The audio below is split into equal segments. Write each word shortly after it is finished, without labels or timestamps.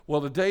Well,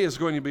 today is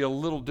going to be a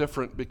little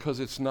different because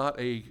it's not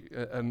a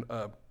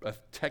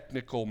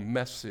technical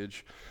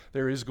message.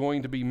 There is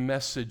going to be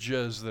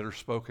messages that are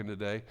spoken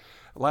today.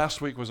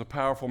 Last week was a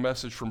powerful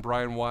message from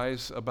Brian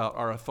Wise about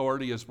our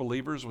authority as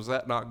believers. Was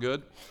that not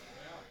good?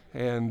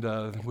 And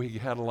we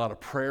had a lot of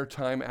prayer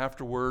time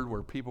afterward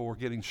where people were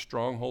getting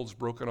strongholds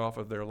broken off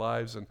of their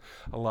lives, and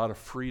a lot of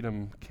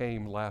freedom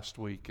came last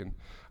week. And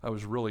I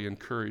was really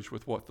encouraged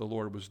with what the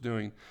Lord was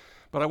doing.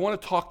 But I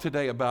want to talk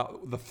today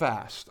about the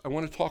fast. I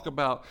want to talk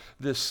about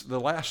the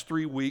last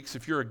 3 weeks.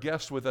 If you're a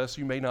guest with us,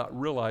 you may not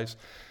realize,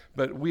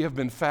 but we have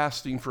been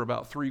fasting for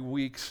about 3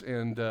 weeks,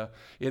 and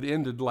it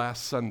ended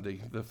last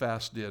Sunday. The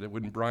fast did.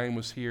 When Brian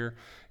was here,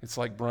 it's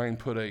like Brian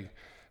put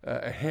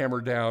a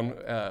hammer down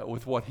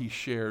with what he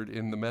shared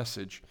in the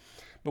message.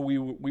 But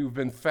we've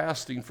been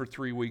fasting for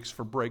 3 weeks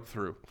for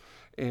breakthrough.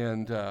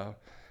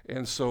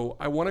 And so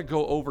I want to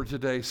go over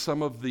today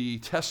some of the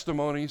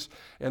testimonies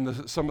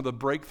and some of the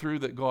breakthrough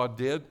that God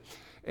did.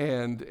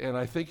 And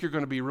I think you're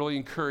going to be really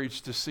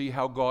encouraged to see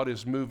how God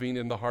is moving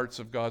in the hearts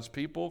of God's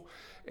people.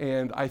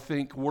 And I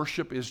think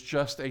worship is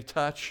just a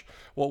touch.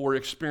 What we're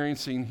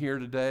experiencing here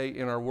today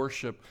in our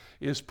worship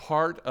is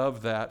part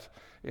of that.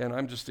 And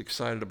I'm just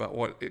excited about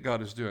what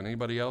God is doing.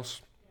 Anybody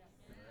else?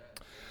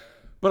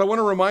 But I want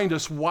to remind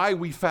us why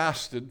we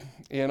fasted,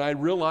 and I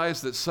realize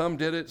that some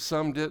did it,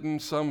 some didn't,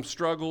 some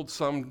struggled,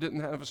 some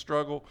didn't have a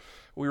struggle.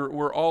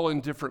 We're all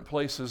in different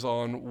places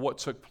on what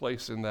took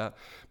place in that.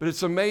 But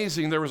it's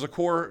amazing, there was a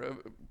core of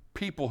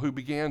people who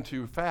began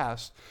to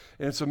fast,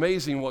 and it's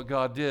amazing what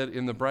God did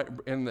in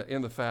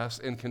the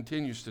fast and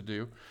continues to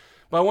do.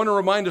 But I want to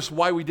remind us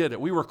why we did it.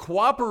 We were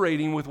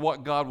cooperating with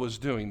what God was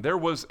doing. There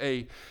was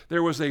a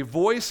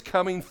voice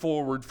coming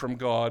forward from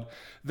God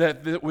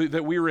that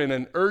we were in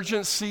an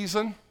urgent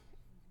season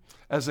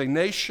as a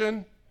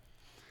nation,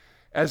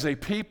 as a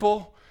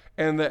people,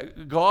 and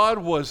that God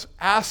was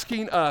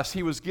asking us,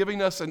 He was giving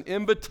us an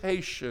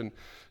invitation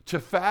to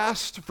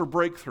fast for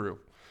breakthrough,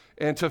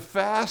 and to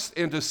fast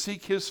and to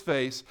seek His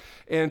face,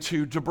 and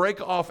to break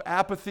off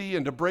apathy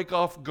and to break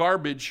off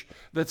garbage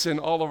that's in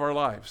all of our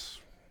lives.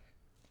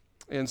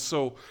 And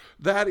so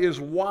that is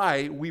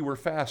why we were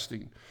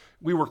fasting.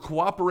 We were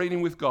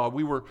cooperating with God.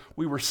 We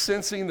were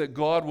sensing that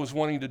God was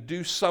wanting to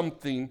do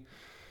something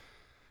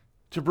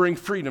to bring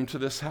freedom to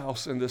this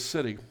house and this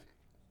city.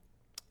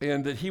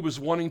 And that He was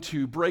wanting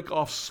to break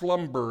off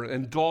slumber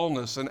and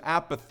dullness and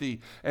apathy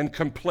and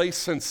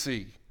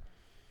complacency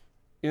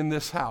in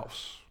this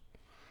house.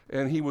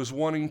 And He was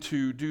wanting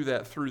to do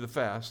that through the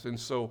fast. And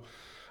so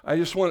I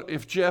just want,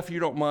 if Jeff,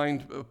 you don't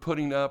mind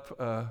putting up...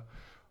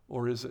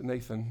 or is it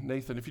Nathan?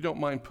 Nathan, if you don't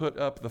mind, put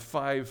up the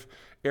 5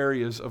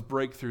 areas of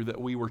breakthrough that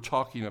we were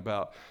talking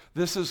about.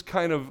 This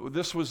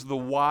was the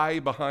why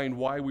behind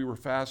why we were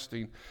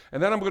fasting.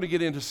 And then I'm going to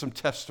get into some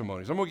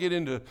testimonies. I'm going to get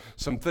into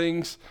some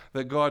things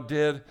that God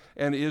did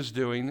and is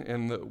doing,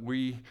 and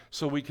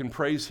so we can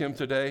praise Him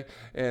today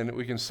and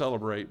we can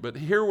celebrate. But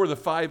here were the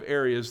 5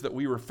 areas that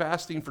we were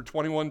fasting for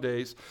 21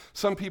 days.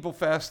 Some people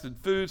fasted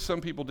food. Some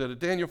people did a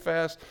Daniel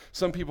fast.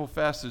 Some people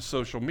fasted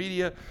social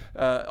media.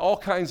 All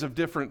kinds of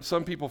different.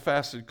 Some people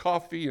fasted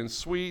coffee and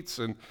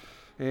sweets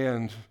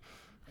and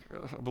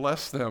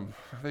bless them.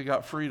 They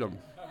got freedom.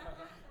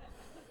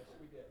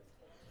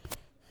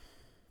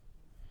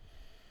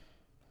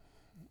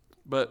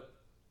 But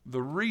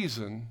the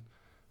reason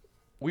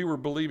we were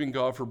believing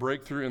God for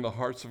breakthrough in the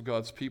hearts of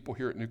God's people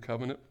here at New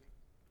Covenant,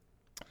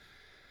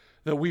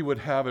 that we would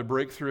have a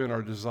breakthrough in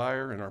our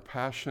desire and our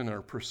passion and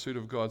our pursuit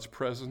of God's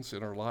presence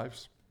in our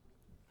lives.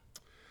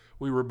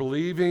 We were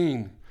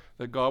believing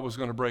that God was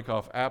going to break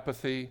off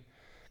apathy,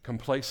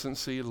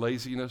 complacency,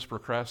 laziness,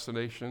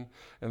 procrastination,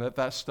 and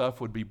that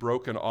stuff would be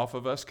broken off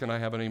of us. Can I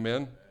have an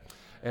amen?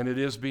 And it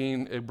is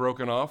being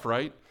broken off,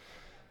 right?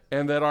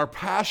 And that our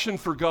passion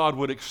for God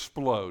would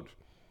explode.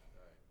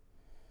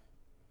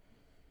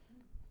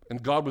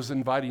 And God was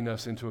inviting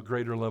us into a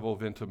greater level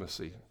of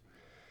intimacy.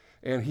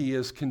 And He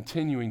is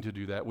continuing to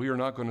do that. We are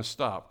not going to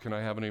stop. Can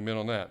I have an amen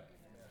on that?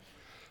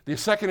 The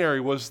second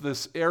area was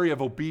this area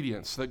of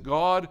obedience, that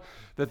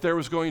there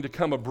was going to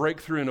come a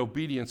breakthrough in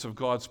obedience of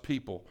God's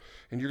people.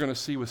 And you're going to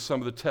see with some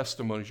of the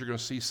testimonies, you're going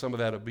to see some of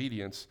that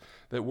obedience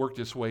that worked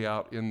its way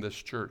out in this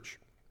church.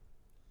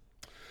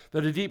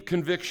 That a deep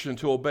conviction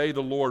to obey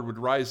the Lord would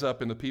rise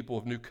up in the people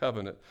of New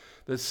Covenant.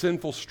 That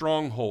sinful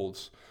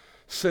strongholds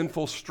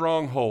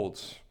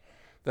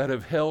that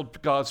have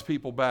held God's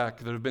people back,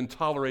 that have been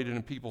tolerated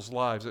in people's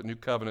lives at New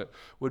Covenant,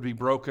 would be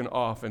broken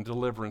off and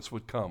deliverance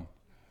would come.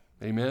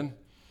 Amen?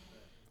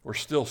 We're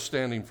still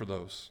standing for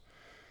those.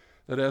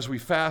 That as we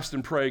fast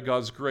and pray,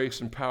 God's grace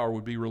and power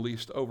would be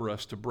released over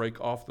us to break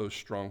off those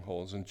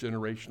strongholds and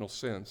generational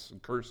sins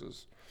and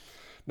curses.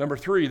 Number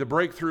 3, the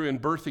breakthrough in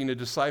birthing a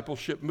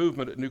discipleship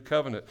movement at New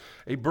Covenant.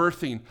 A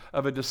birthing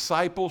of a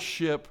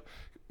discipleship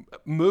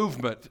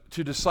movement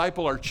to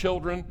disciple our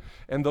children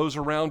and those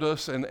around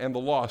us and the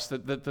lost,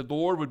 that the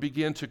Lord would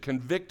begin to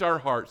convict our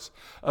hearts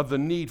of the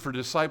need for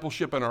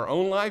discipleship in our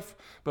own life,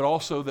 but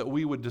also that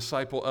we would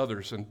disciple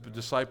others and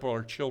disciple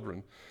our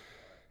children.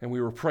 And we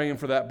were praying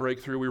for that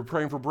breakthrough. We were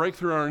praying for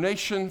breakthrough in our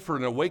nation, for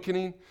an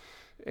awakening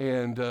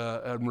and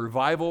a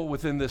revival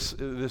within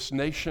this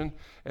nation.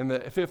 And the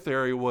fifth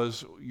area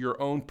was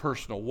your own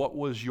personal. What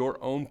was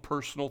your own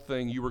personal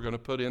thing you were going to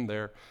put in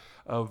there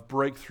of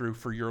breakthrough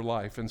for your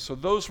life? And so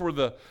those were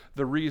the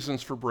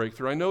reasons for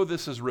breakthrough. I know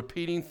this is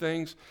repeating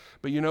things,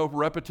 but you know,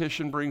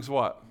 repetition brings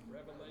what?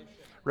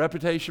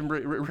 Repetition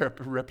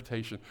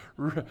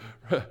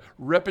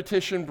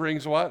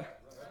brings what?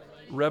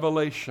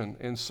 Revelation.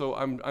 And so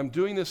I'm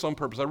doing this on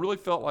purpose. I really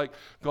felt like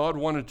God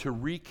wanted to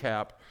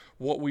recap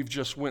what we've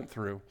just went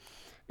through.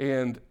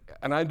 And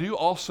I do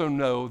also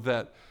know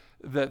that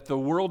the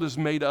world is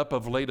made up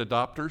of late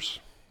adopters,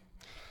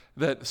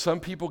 that some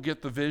people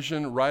get the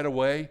vision right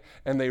away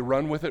and they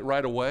run with it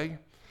right away.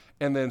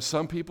 And then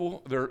some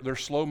people, they're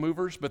slow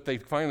movers, but they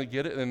finally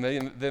get it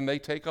and then they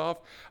take off.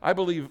 I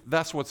believe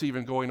that's what's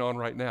even going on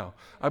right now.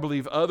 I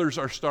believe others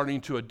are starting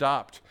to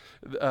adopt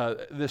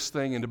this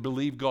thing and to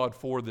believe God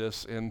for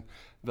this. And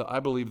I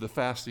believe the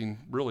fasting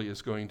really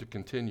is going to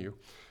continue,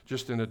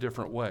 just in a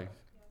different way.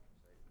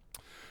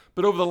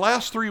 But over the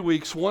last 3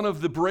 weeks, one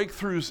of the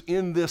breakthroughs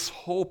in this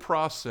whole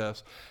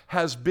process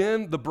has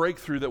been the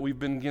breakthrough that we've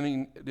been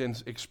getting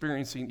and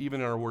experiencing even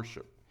in our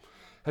worship.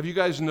 Have you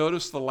guys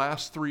noticed the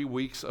last 3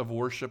 weeks of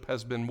worship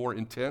has been more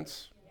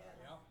intense?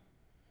 Yeah.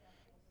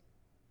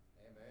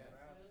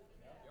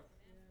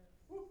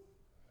 Amen.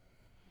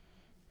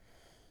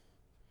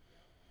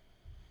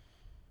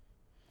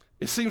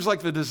 It seems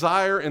like the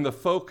desire and the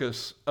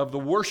focus of the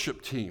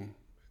worship team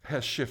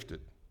has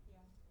shifted.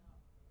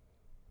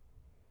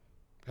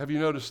 Have you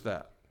noticed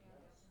that?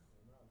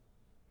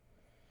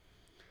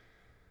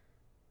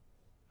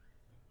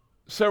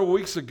 Several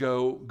weeks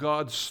ago,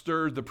 God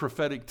stirred the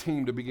prophetic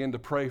team to begin to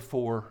pray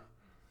for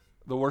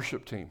the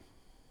worship team.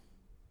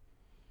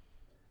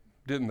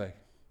 Didn't they?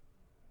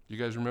 You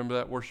guys remember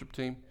that worship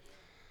team?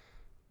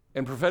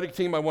 And prophetic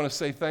team, I want to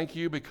say thank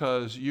you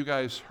because you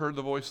guys heard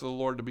the voice of the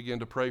Lord to begin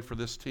to pray for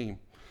this team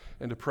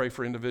and to pray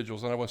for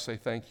individuals. And I want to say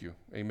thank you.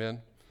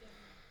 Amen.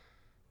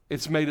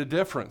 It's made a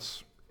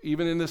difference.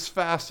 Even in this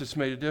fast, it's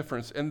made a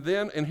difference. And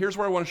here's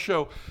where I want to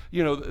show,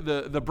 you know,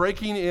 the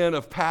breaking in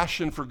of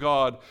passion for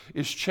God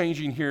is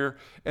changing here,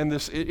 and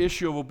this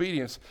issue of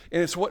obedience.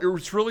 And it's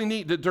really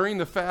neat that during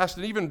the fast,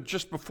 and even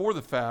just before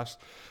the fast,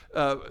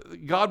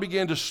 God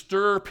began to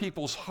stir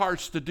people's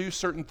hearts to do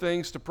certain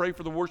things, to pray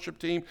for the worship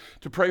team,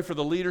 to pray for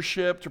the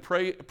leadership, to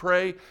pray.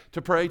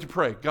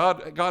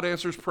 God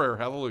answers prayer.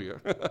 Hallelujah.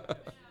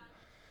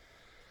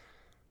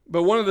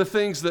 But one of the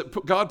things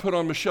that God put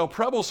on Michelle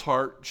Preble's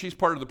heart, she's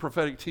part of the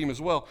prophetic team as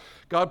well,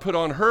 God put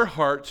on her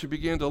heart to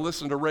begin to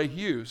listen to Ray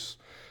Hughes.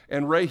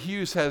 And Ray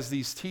Hughes has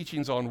these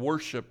teachings on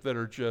worship that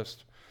are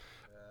just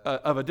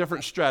of a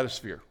different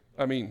stratosphere.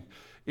 I mean,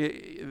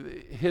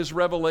 his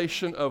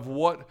revelation of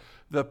what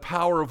the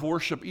power of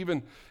worship,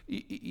 even,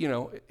 you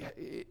know,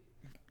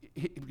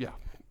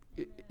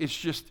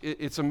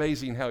 it's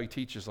amazing how he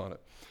teaches on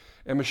it.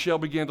 And Michelle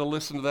began to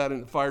listen to that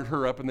and it fired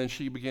her up, and then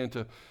she began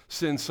to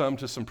send some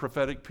to some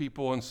prophetic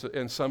people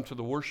and some to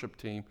the worship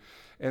team.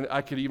 And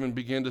I could even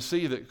begin to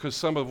see that because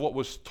some of what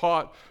was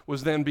taught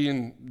was then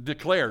being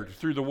declared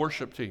through the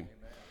worship team.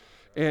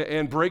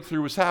 And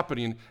breakthrough was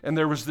happening, and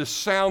there was this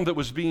sound that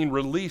was being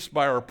released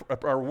by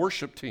our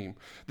worship team,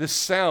 this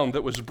sound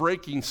that was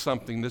breaking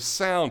something, this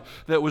sound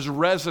that was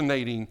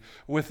resonating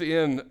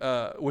within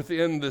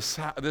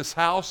this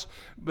house,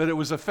 but it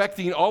was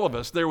affecting all of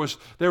us. There was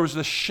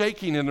the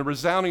shaking and the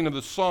resounding of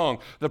the song,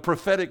 the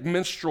prophetic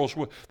minstrels.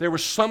 There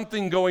was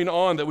something going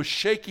on that was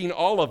shaking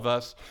all of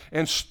us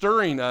and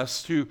stirring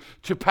us to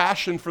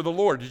passion for the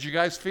Lord. Did you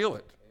guys feel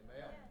it?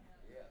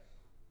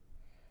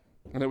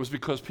 And it was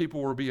because people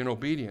were being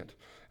obedient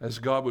as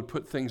God would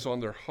put things on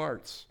their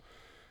hearts.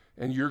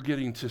 And you're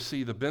getting to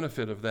see the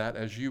benefit of that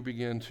as you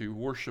begin to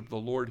worship the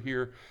Lord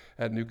here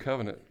at New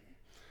Covenant.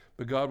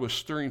 But God was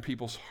stirring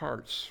people's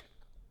hearts.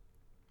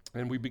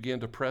 And we began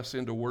to press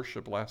into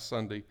worship last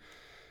Sunday.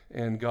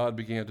 And God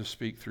began to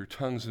speak through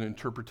tongues and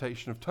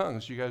interpretation of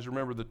tongues. You guys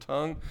remember the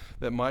tongue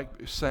that Mike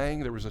sang?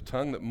 There was a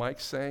tongue that Mike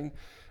sang.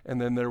 And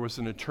then there was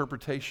an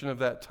interpretation of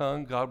that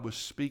tongue. God was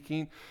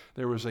speaking.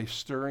 There was a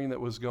stirring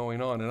that was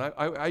going on. And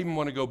I even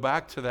want to go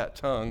back to that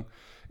tongue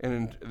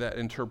and that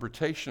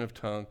interpretation of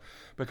tongue,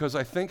 because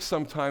I think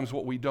sometimes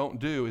what we don't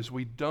do is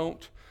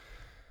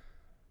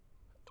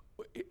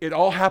it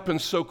all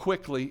happens so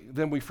quickly,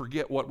 then we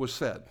forget what was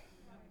said.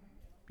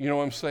 You know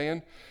what I'm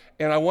saying?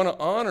 And I want to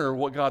honor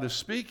what God is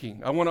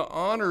speaking. I want to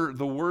honor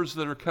the words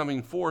that are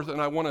coming forth,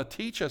 and I want to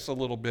teach us a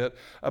little bit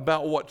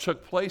about what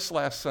took place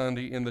last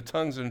Sunday in the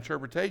tongues and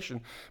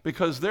interpretation,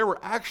 because there were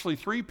actually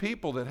 3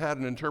 people that had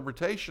an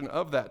interpretation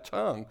of that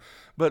tongue,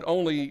 but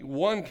only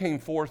one came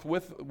forth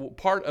with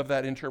part of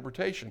that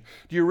interpretation.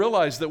 Do you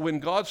realize that when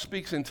God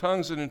speaks in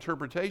tongues and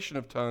interpretation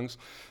of tongues,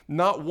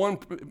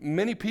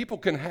 many people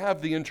can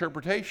have the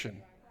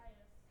interpretation,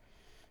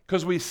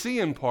 because we see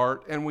in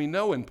part and we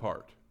know in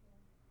part.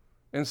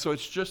 And so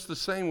it's just the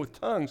same with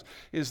tongues,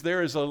 is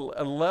there is a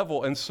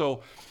level. And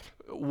so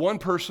one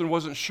person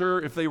wasn't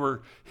sure if they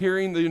were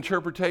hearing the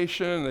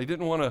interpretation, and they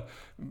didn't want to,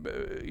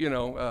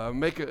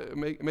 make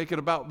it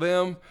about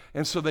them,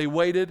 and so they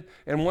waited.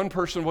 And one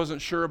person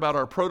wasn't sure about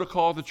our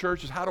protocol of the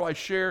church. Is how do I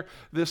share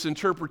this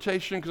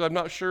interpretation? Because I'm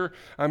not sure.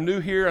 I'm new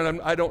here,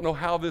 and I don't know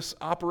how this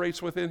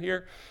operates within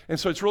here. And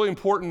so it's really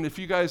important. If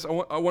you guys, I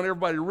want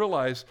everybody to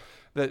realize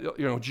that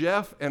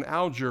Jeff and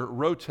Alger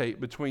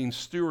rotate between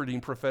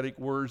stewarding prophetic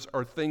words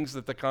or things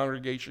that the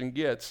congregation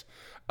gets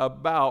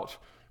about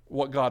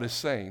what God is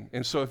saying.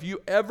 And so if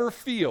you ever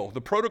feel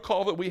the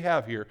protocol that we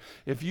have here,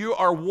 if you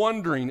are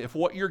wondering if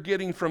what you're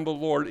getting from the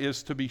Lord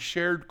is to be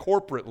shared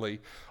corporately,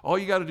 all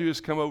you got to do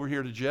is come over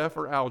here to Jeff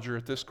or Alger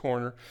at this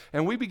corner,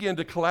 and we begin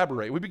to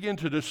collaborate. We begin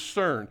to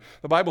discern.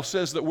 The Bible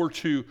says that we're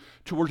to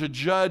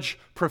judge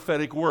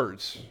prophetic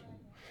words.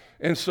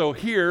 And so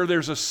here,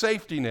 there's a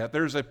safety net.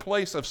 There's a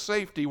place of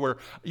safety where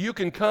you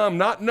can come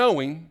not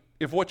knowing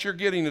if what you're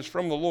getting is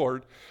from the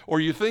Lord, or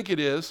you think it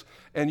is,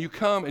 and you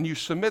come and you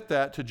submit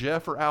that to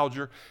Jeff or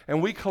Alger,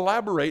 and we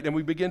collaborate and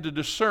we begin to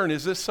discern,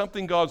 is this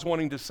something God's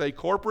wanting to say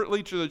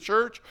corporately to the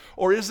church,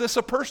 or is this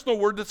a personal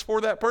word that's for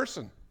that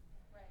person?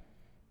 Right.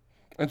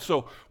 And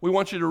so we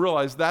want you to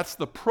realize that's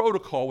the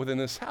protocol within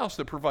this house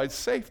that provides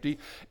safety,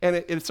 and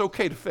it's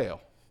okay to fail.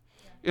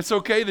 It's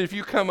okay that if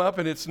you come up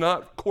and it's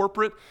not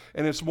corporate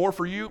and it's more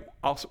for you,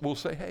 we'll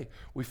say, hey,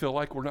 we feel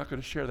like we're not going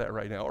to share that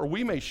right now. Or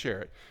we may share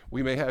it.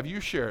 We may have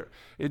you share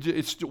it.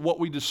 It's what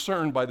we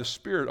discern by the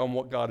Spirit on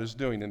what God is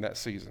doing in that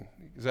season.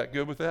 Is that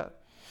good with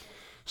that?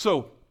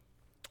 So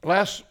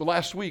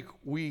last week,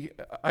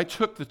 I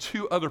took the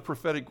two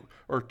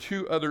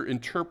other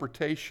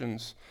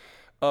interpretations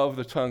of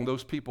the tongue.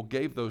 Those people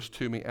gave those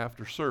to me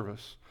after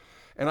service.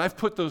 And I've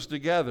put those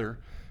together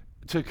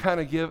to kind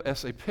of give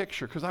us a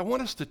picture, because I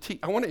want us to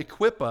I want to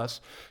equip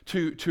us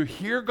to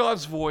hear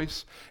God's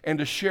voice and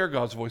to share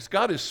God's voice.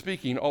 God is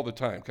speaking all the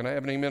time. Can I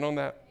have an amen on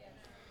that?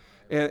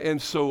 Yes.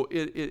 And so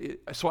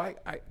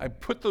I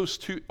put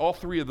all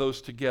three of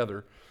those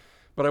together,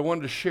 but I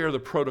wanted to share the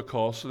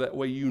protocol so that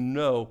way you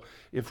know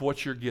if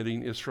what you're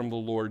getting is from the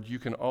Lord. You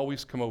can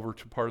always come over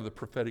to part of the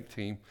prophetic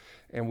team,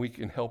 and we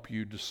can help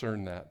you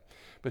discern that.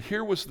 But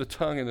here was the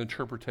tongue and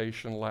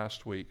interpretation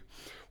last week.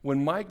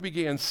 When Mike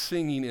began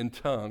singing in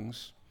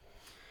tongues,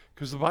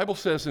 because the Bible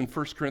says in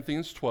 1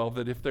 Corinthians 12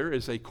 that if there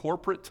is a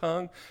corporate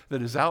tongue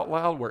that is out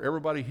loud where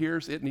everybody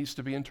hears, it needs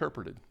to be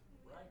interpreted.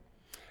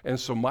 And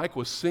so Mike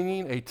was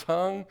singing a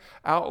tongue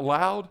out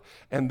loud,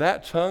 and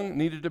that tongue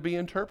needed to be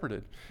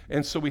interpreted.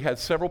 And so we had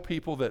several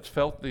people that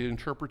felt the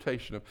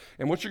interpretation of.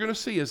 And what you're going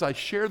to see as I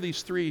share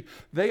these three,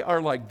 they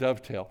are like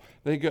dovetail.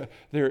 And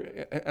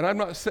I'm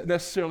not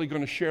necessarily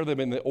going to share them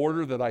in the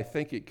order that I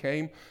think it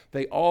came.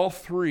 They all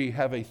three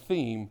have a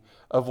theme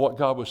of what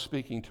God was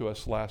speaking to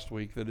us last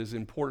week that is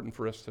important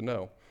for us to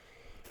know.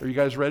 Are you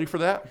guys ready for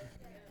that?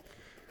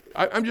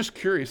 I'm just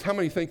curious, how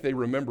many think they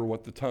remember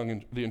what the tongue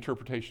and the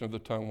interpretation of the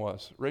tongue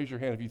was? Raise your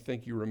hand if you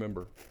think you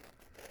remember.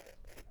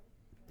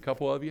 A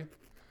couple of you?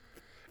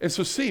 And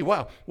so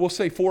wow, we'll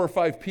say 4 or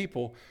 5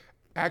 people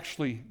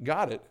actually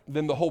got it,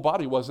 then the whole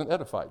body wasn't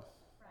edified.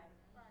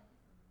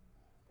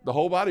 The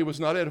whole body was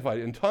not edified.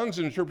 And tongues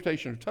and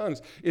interpretation of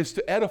tongues is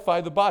to edify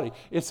the body.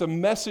 It's a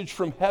message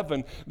from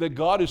heaven that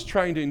God is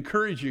trying to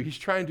encourage you. He's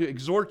trying to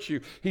exhort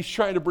you. He's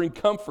trying to bring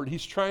comfort.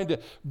 He's trying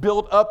to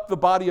build up the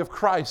body of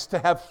Christ, to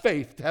have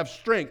faith, to have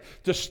strength,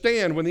 to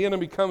stand when the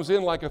enemy comes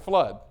in like a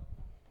flood.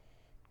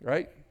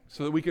 Right?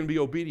 So that we can be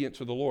obedient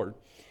to the Lord.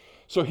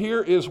 So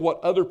here is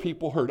what other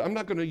people heard. I'm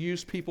not going to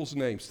use people's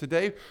names.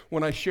 Today,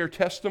 when I share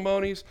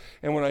testimonies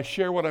and when I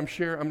share what I'm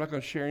sharing, I'm not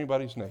going to share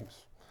anybody's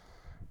names.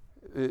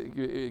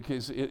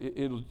 Because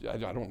I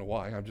don't know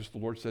why. The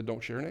Lord said,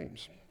 don't share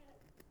names.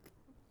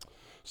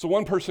 So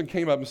one person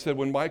came up and said,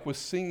 when Mike was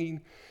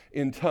singing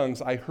in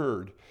tongues, I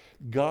heard,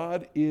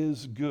 God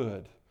is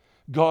good.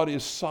 God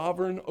is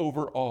sovereign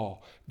over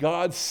all.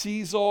 God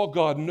sees all.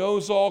 God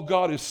knows all.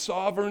 God is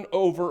sovereign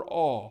over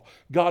all.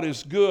 God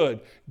is good.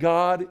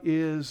 God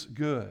is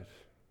good.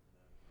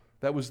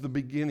 That was the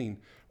beginning.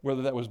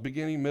 Whether that was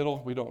beginning,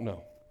 middle, we don't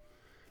know.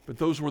 But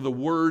those were the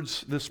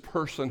words this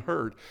person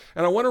heard.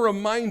 And I want to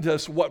remind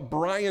us what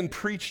Brian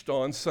preached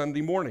on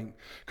Sunday morning.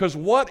 Because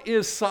what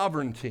is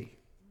sovereignty?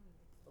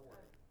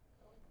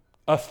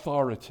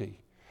 Authority.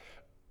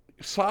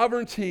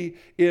 Sovereignty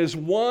is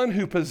one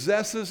who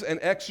possesses and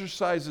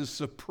exercises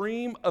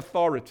supreme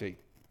authority.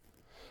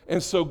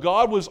 And so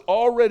God was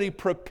already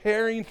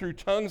preparing through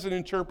tongues and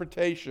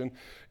interpretation,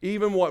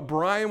 even what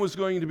Brian was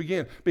going to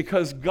begin.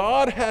 Because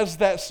God has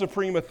that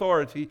supreme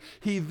authority,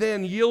 He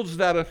then yields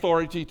that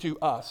authority to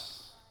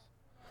us.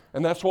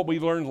 And that's what we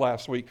learned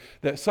last week,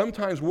 that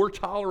sometimes we're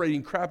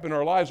tolerating crap in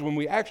our lives when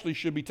we actually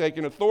should be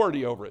taking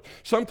authority over it.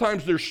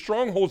 Sometimes there's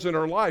strongholds in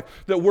our life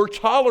that we're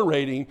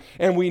tolerating,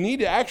 and we need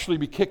to actually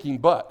be kicking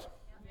butt.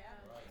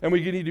 And we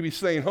need to be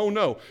saying, oh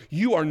no,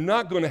 you are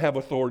not going to have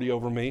authority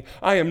over me.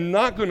 I am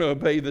not going to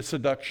obey the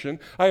seduction.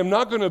 I am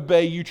not going to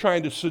obey you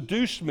trying to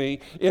seduce me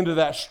into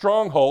that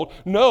stronghold.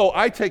 No,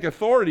 I take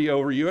authority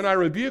over you and I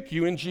rebuke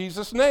you in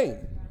Jesus' name.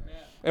 Amen.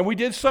 And we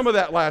did some of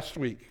that last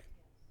week.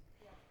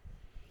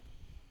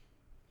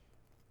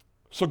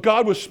 So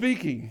God was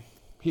speaking.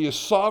 He is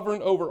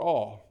sovereign over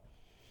all.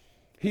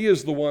 He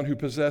is the one who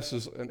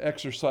possesses and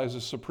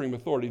exercises supreme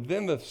authority.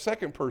 Then the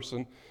second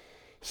person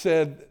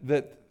said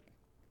that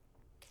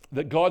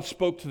God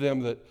spoke to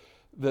them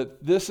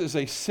that this is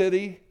a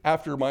city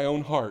after my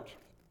own heart.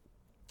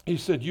 He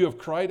said, you have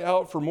cried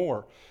out for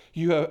more.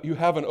 You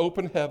have an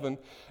open heaven,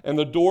 and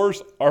the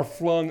doors are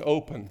flung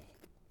open.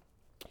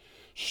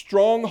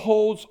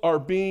 Strongholds are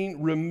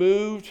being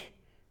removed,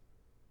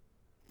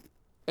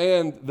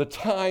 and the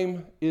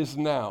time is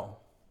now.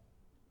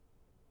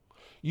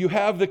 You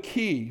have the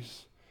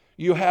keys.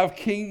 You have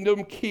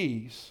kingdom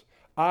keys.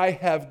 I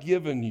have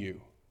given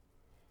you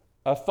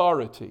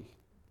authority.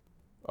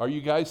 Are you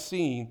guys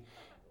seeing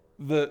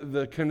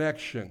the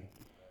connection?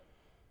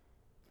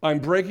 I'm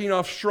breaking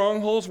off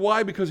strongholds.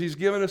 Why? Because he's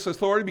given us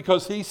authority.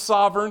 Because he's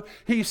sovereign.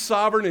 He's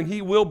sovereign and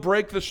he will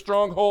break the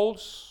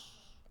strongholds.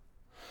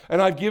 And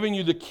I've given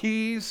you the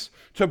keys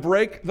to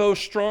break those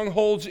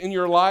strongholds in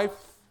your life.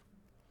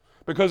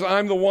 Because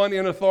I'm the one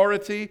in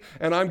authority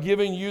and I'm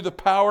giving you the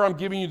power. I'm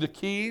giving you the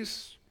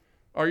keys.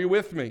 Are you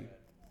with me?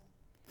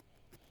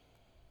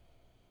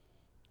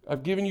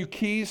 I've given you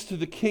keys to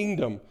the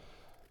kingdom.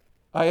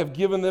 I have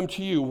given them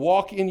to you.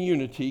 Walk in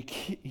unity.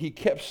 He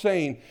kept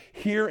saying,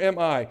 here am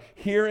I,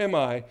 here am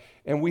I.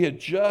 And we had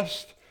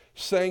just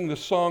sang the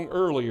song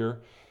earlier,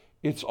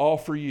 it's all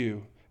for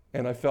you.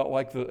 And I felt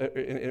like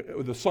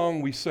the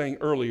song we sang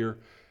earlier,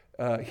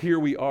 here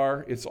we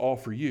are, it's all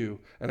for you.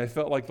 And I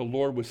felt like the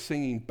Lord was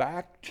singing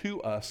back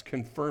to us,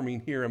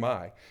 confirming, here am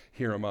I,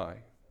 here am I.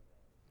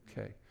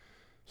 Okay.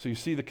 So you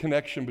see the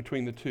connection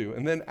between the two.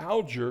 And then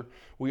Alger,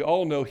 we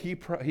all know he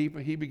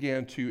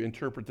began to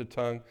interpret the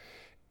tongue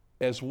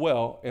as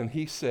well, and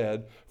he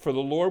said, for the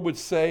Lord would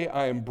say,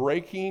 I am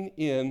breaking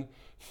in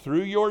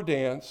through your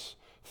dance,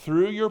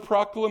 through your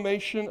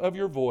proclamation of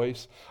your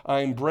voice.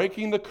 I am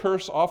breaking the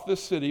curse off the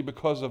city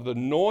because of the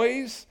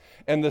noise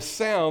and the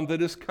sound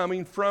that is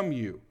coming from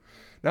you.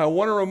 Now, I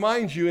want to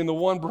remind you in the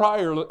one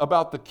prior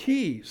about the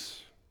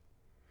keys.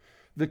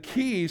 The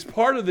keys,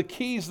 part of the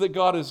keys that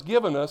God has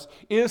given us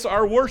is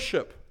our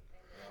worship.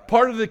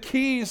 Part of the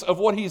keys of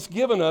what he's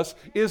given us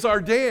is our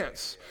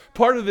dance.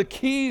 Part of the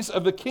keys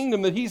of the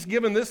kingdom that he's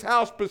given this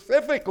house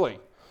specifically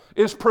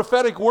is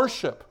prophetic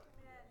worship.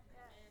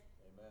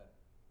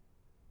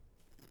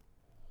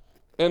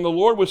 And the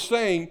Lord was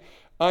saying,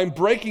 I'm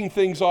breaking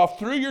things off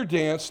through your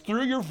dance,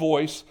 through your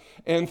voice,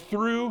 and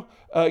through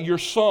your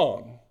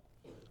song.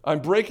 I'm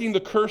breaking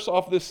the curse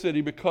off this city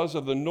because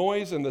of the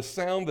noise and the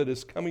sound that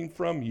is coming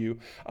from you.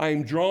 I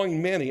am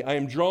drawing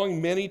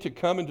many to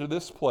come into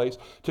this place,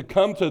 to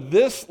come to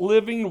this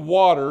living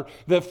water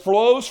that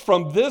flows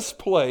from this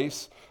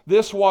place.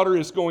 This water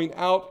is going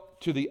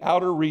out to the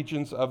outer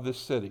regions of this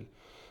city.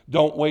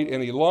 Don't wait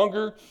any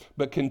longer,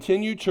 but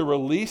continue to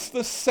release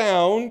the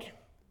sound.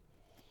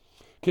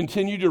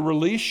 Continue to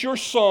release your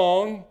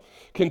song.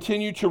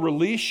 Continue to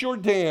release your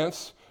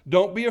dance.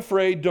 Don't be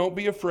afraid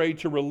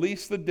to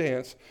release the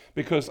dance,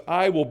 because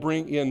I will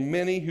bring in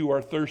many who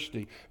are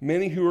thirsty,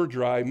 many who are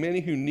dry,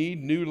 many who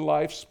need new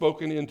life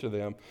spoken into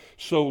them.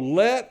 So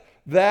let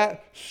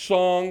that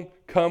song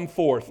come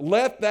forth.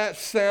 Let that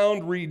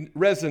sound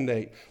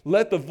resonate.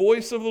 Let the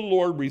voice of the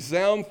Lord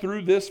resound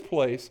through this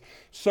place.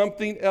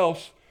 Something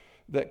else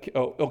that,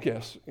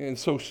 yes. And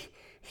so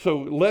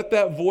let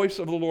that voice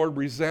of the Lord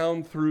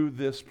resound through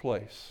this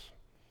place.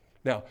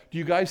 Now, do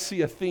you guys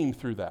see a theme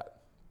through that?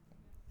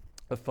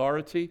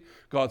 Authority,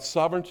 God's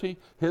sovereignty,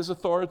 his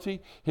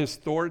authority,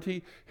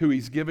 who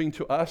he's giving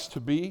to us to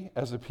be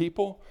as a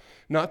people,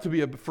 not to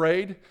be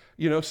afraid.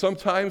 You know,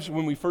 sometimes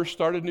when we first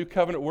started New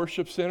Covenant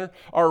Worship Center,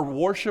 our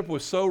worship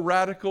was so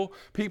radical,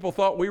 people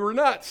thought we were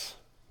nuts.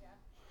 Yeah.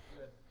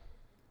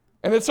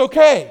 And it's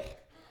okay,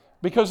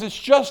 because it's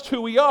just who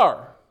we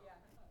are.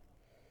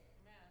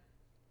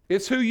 Yeah.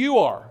 It's who you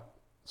are.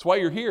 That's why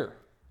you're here.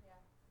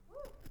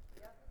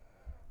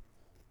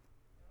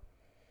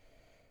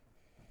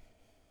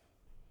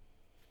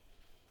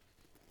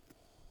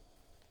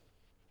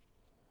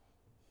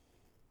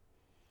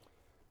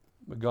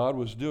 But God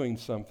was doing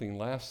something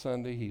last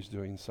Sunday. He's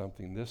doing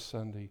something this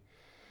Sunday.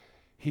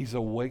 He's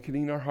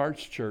awakening our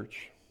hearts,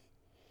 church.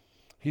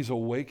 He's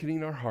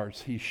awakening our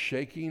hearts. He's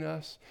shaking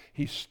us.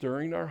 He's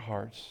stirring our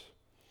hearts.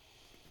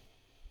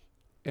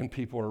 And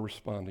people are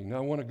responding. Now I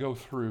want to go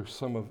through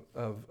some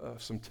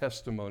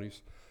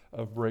testimonies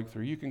of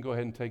breakthrough. You can go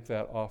ahead and take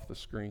that off the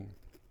screen.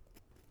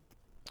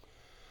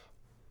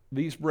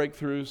 These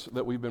breakthroughs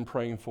that we've been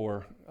praying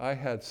for, I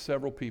had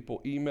several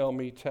people email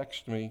me,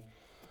 text me,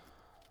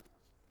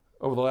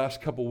 over the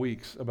last couple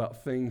weeks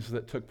about things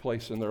that took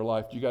place in their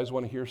life. Do you guys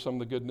want to hear some of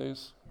the good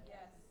news? Yes.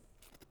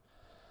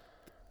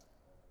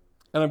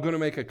 And I'm going to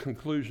make a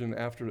conclusion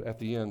at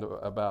the end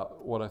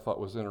about what I thought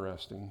was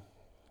interesting.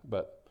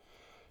 But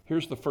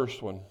here's the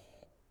first one.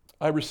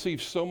 I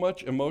received so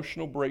much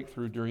emotional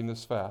breakthrough during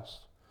this fast.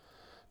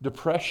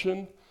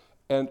 Depression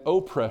and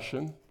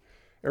oppression.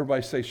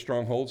 Everybody say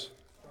strongholds.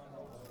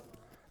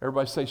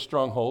 Everybody say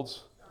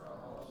strongholds.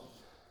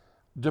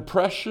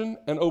 Depression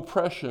and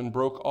oppression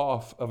broke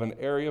off of an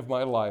area of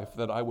my life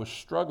that I was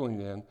struggling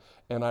in,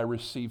 and I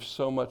received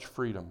so much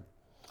freedom.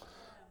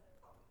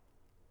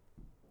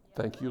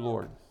 Thank you,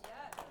 Lord.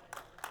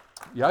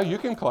 Yeah, you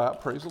can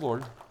clap. Praise the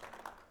Lord.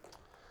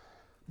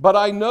 But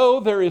I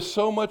know there is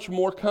so much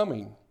more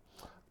coming.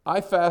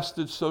 I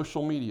fasted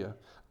social media.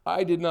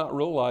 I did not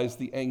realize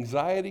the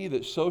anxiety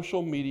that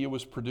social media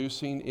was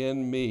producing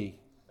in me.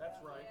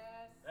 That's right.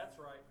 That's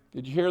right.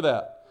 Did you hear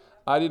that?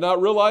 I did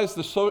not realize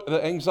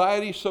the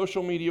anxiety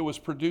social media was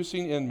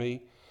producing in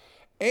me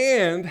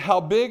and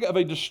how big of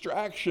a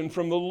distraction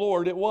from the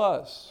Lord it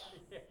was.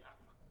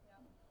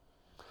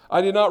 I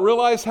did not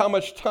realize how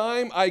much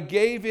time I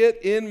gave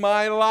it in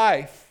my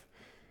life,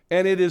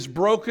 and it is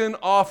broken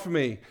off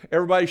me.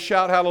 Everybody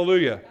shout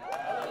hallelujah.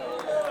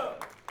 Hallelujah.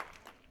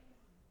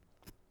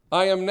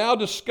 I am now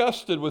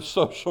disgusted with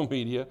social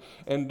media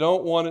and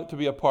don't want it to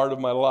be a part of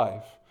my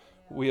life.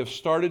 We have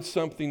started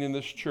something in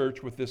this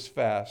church with this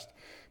fast,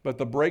 but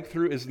the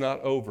breakthrough is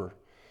not over.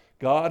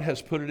 God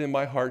has put it in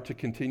my heart to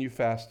continue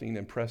fasting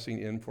and pressing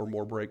in for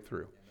more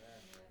breakthrough.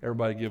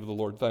 Everybody give the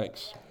Lord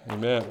thanks.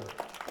 Amen.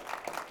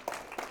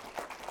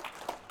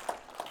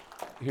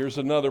 Here's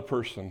another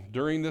person.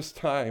 During this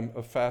time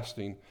of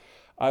fasting,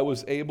 I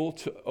was able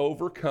to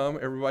overcome,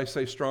 everybody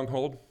say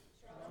stronghold.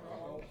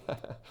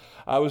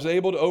 I was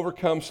able to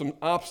overcome some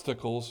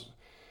obstacles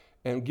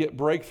and get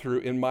breakthrough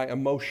in my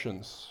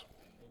emotions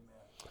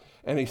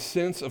and a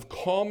sense of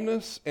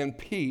calmness and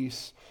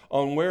peace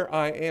on where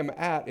I am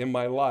at in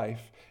my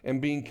life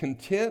and being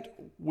content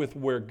with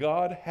where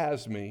God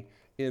has me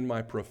in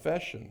my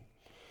profession.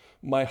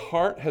 My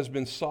heart has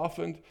been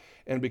softened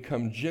and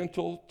become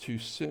gentle to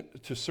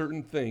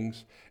certain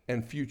things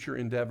and future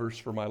endeavors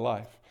for my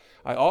life.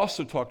 I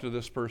also talked to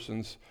this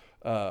person's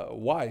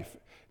wife,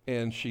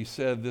 and she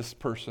said this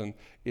person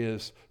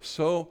is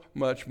so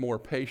much more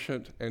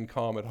patient and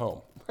calm at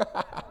home.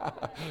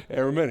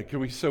 Every minute. Can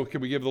we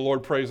give the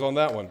Lord praise on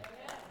that one?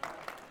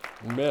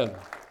 Amen.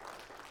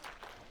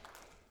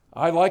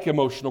 I like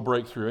emotional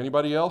breakthrough.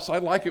 Anybody else? I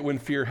like it when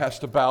fear has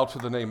to bow to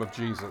the name of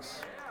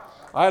Jesus.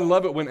 I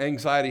love it when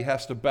anxiety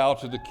has to bow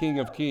to the King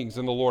of Kings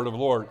and the Lord of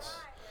Lords.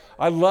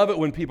 I love it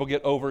when people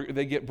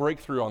they get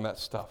breakthrough on that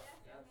stuff.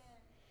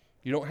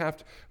 We don't have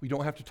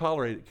to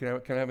tolerate it.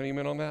 Can I have an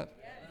amen on that?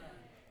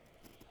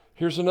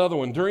 Here's another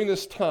one. During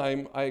this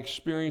time, I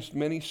experienced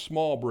many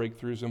small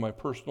breakthroughs in my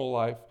personal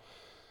life,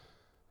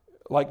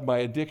 like my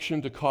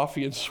addiction to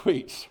coffee and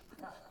sweets.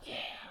 Yeah,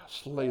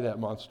 slay that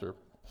monster.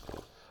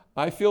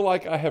 I feel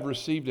like I have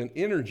received an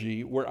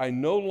energy where I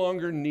no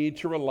longer need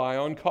to rely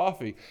on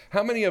coffee.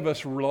 How many of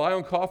us rely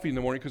on coffee in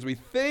the morning because we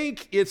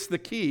think it's the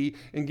key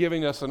in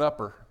giving us an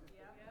upper?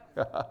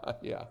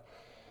 Yeah.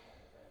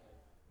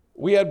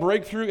 We had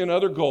breakthrough in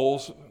other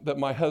goals that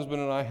my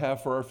husband and I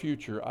have for our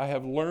future. I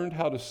have learned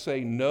how to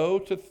say no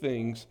to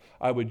things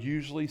I would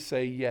usually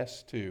say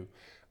yes to.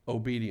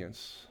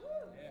 Obedience.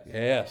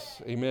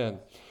 Yes. Amen.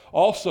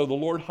 Also, the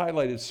Lord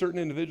highlighted certain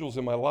individuals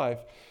in my life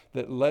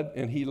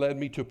He led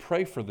me to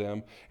pray for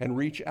them and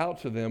reach out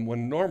to them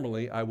when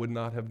normally I would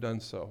not have done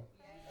so.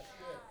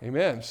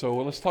 Amen. So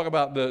let's talk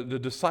about the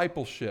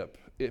discipleship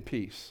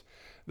piece.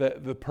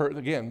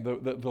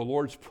 The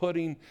Lord's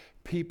putting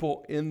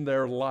people in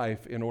their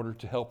life in order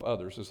to help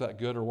others. Is that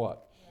good or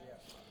what?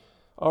 Yes.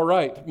 All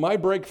right. My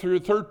breakthrough,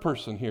 third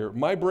person here.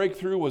 My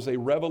breakthrough was a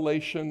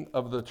revelation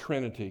of the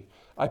Trinity.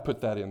 I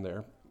put that in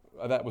there.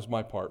 That was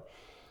my part.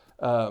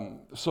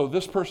 So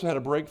this person had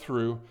a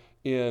breakthrough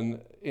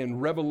in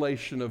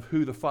revelation of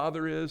who the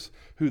Father is,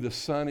 who the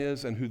Son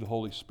is, and who the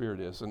Holy Spirit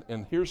is.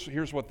 And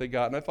here's what they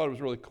got, and I thought it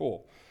was really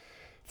cool.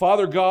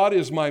 Father God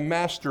is my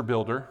master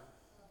builder.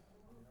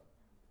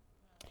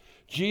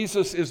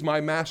 Jesus is my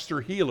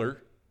master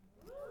healer.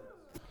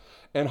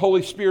 And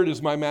Holy Spirit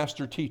is my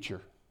master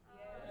teacher.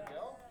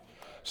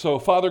 So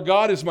Father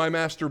God is my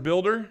master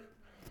builder.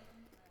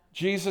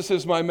 Jesus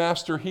is my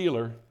master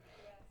healer.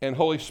 And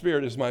Holy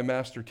Spirit is my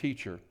master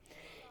teacher.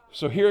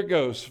 So here it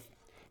goes.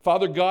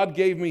 Father God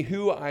gave me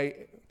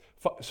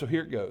so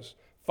here it goes.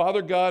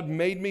 Father God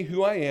made me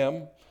who I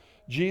am.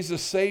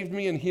 Jesus saved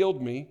me and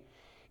healed me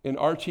in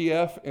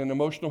RTF and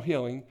emotional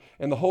healing.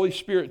 And the Holy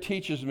Spirit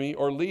teaches me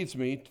or leads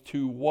me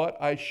to what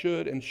I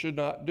should and should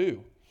not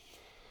do.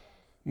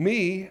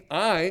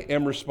 I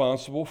am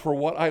responsible for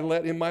what I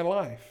let in my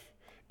life.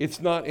 It's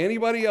not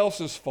anybody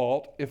else's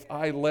fault if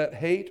I let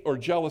hate or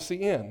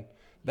jealousy in.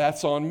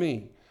 That's on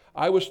me.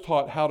 I was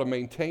taught how to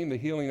maintain the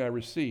healing I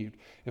received.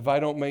 If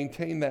I don't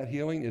maintain that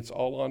healing, it's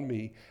all on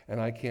me,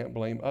 and I can't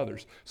blame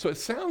others. So it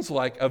sounds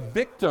like a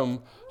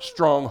victim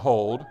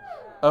stronghold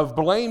of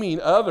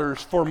blaming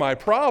others for my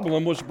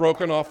problem was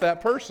broken off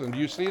that person. Do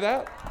you see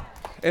that?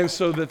 And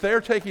so that they're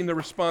taking the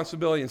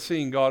responsibility and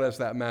seeing God as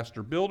that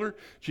master builder,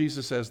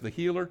 Jesus as the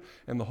healer,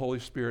 and the Holy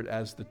Spirit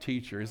as the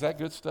teacher. Is that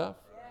good stuff?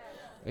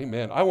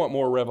 Amen. I want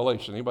more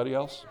revelation. Anybody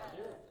else?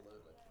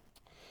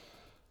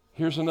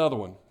 Here's another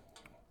one.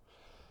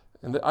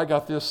 And I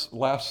got this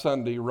last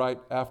Sunday right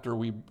after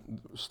we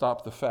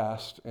stopped the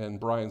fast and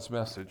Brian's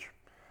message.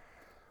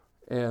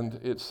 And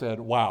it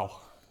said, wow,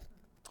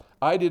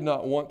 I did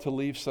not want to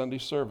leave Sunday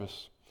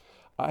service.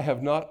 I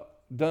have not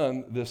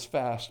done this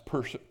fast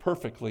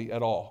perfectly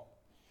at all.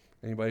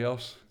 Anybody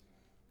else?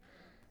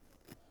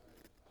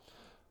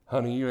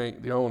 Honey, you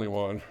ain't the only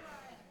one.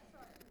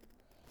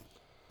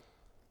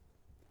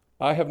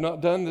 I have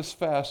not done this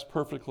fast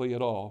perfectly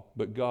at all,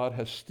 but God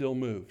has still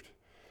moved.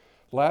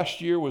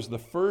 Last year was the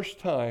first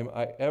time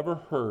I ever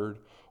heard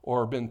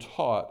or been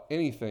taught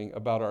anything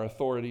about our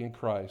authority in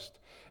Christ.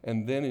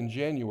 And then in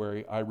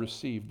January, I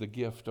received the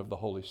gift of the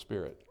Holy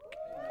Spirit.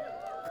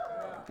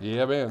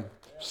 Yeah, man.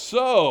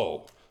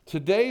 So,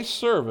 today's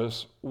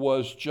service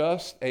was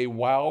just a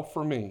wow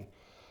for me.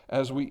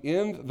 As we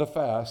end the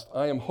fast,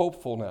 I am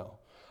hopeful now.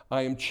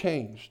 I am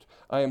changed.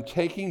 I am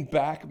taking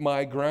back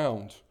my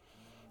ground.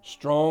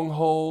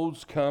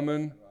 Strongholds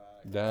coming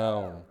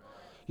down.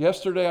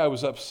 Yesterday I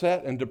was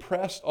upset and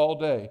depressed all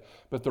day,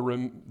 but the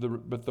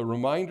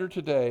reminder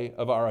today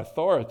of our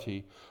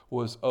authority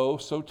was oh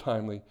so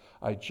timely.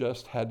 I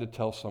just had to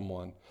tell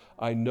someone.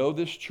 I know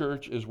this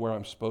church is where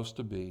I'm supposed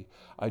to be.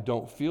 I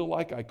don't feel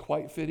like I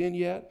quite fit in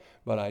yet,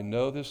 but I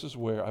know this is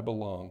where I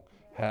belong.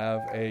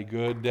 Have a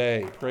good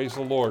day. Praise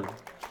the Lord.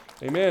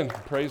 Amen.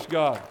 Praise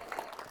God.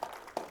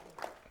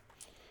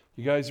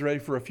 You guys ready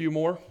for a few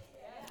more?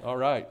 All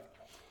right.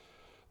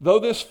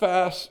 Through this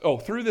fast,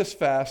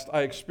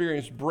 I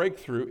experienced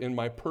breakthrough in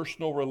my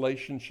personal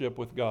relationship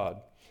with God.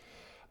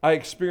 I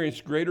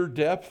experienced greater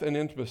depth and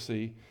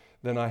intimacy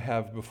than I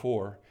have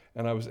before,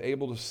 and I was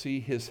able to see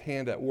His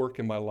hand at work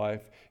in my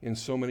life in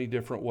so many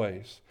different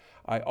ways.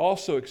 I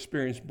also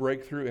experienced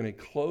breakthrough in a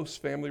close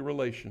family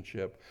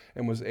relationship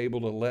and was able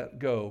to let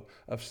go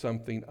of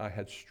something I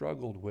had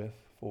struggled with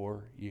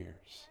for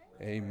years.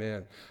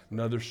 Amen.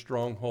 Another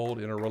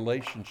stronghold in a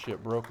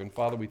relationship broken.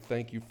 Father, we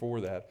thank you for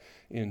that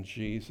in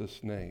Jesus'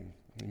 name.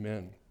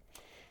 Amen.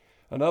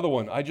 Another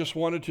one, I just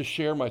wanted to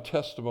share my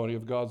testimony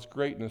of God's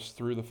greatness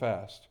through the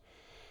fast.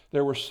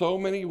 There were so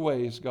many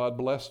ways God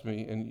blessed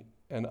me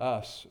and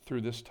us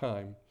through this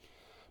time.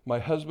 My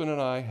husband and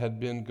I had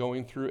been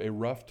going through a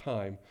rough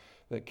time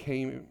that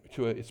came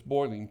to its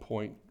boiling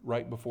point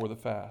right before the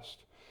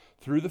fast.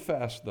 Through the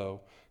fast,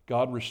 though,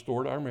 God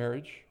restored our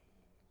marriage.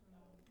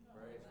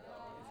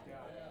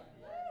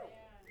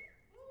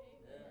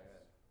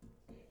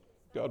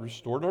 God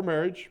restored our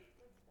marriage,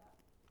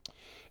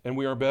 and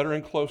we are better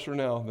and closer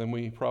now than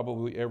we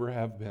probably ever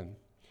have been.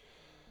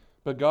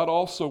 But God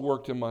also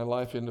worked in my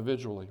life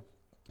individually.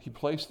 He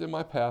placed in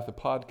my path a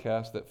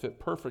podcast that fit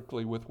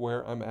perfectly with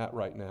where I'm at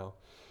right now.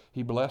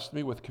 He blessed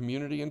me with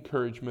community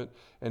encouragement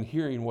and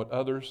hearing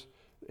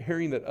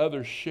that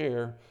others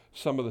share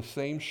some of the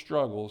same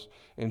struggles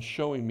and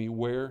showing me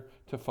where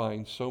to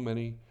find so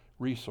many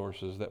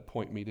resources that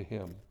point me to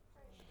Him.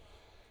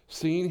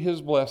 Seeing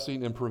His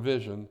blessing and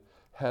provision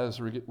has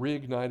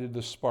reignited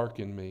the spark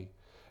in me.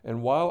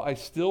 And while I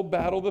still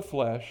battle the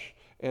flesh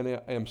and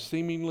my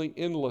seemingly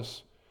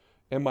endless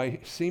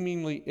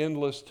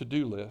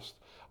to-do list,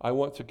 I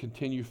want to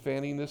continue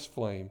fanning this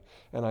flame,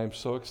 and I am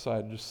so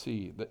excited to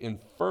see the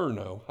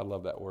inferno, I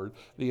love that word,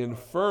 the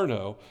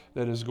inferno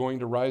that is going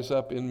to rise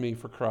up in me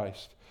for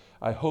Christ.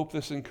 I hope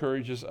this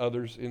encourages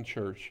others in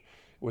church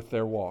with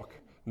their walk.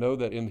 Know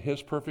that in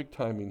His perfect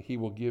timing, He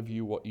will give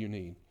you what you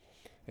need.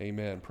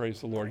 Amen.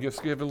 Praise the Lord. Let's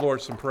give the Lord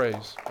some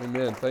praise.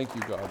 Amen. Thank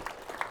you, God.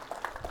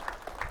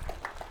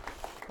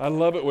 I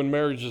love it when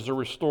marriages are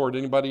restored.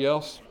 Anybody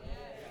else?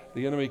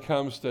 The enemy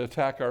comes to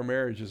attack our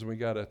marriages, and we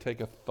got to take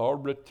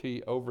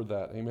authority over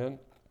that. Amen.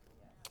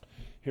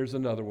 Here's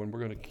another one. We're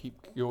going to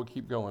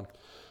keep going.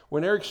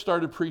 When Eric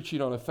started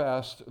preaching on a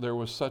fast, there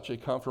was such a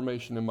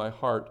confirmation in my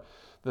heart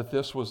that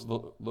this was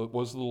the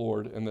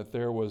Lord, and that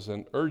there was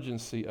an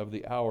urgency of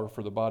the hour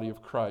for the body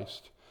of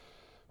Christ,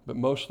 but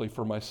mostly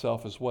for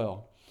myself as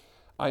well.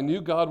 I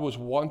knew God was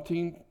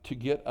wanting to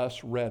get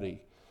us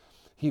ready.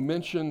 He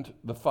mentioned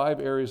the 5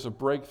 areas of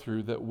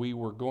breakthrough that we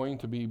were going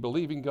to be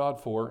believing God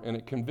for, and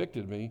it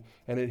convicted me,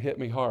 and it hit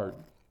me hard.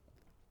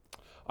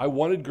 I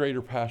wanted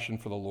greater passion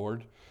for the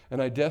Lord, and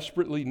I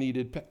desperately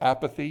needed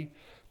apathy,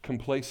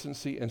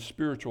 complacency, and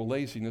spiritual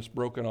laziness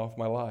broken off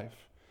my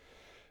life.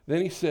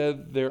 Then he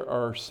said there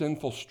are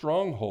sinful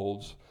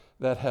strongholds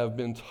that have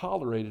been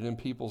tolerated in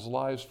people's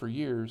lives for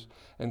years,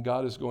 and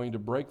God is going to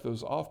break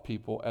those off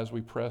people as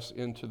we press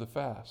into the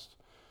fast.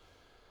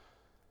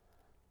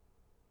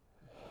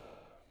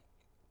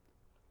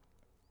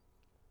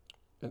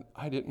 And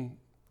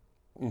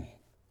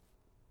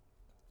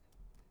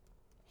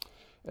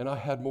I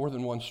had more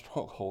than one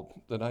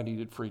stronghold that I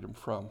needed freedom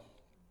from.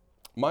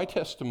 My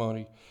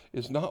testimony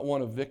is not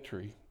one of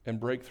victory and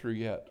breakthrough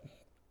yet.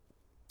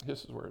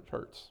 This is where it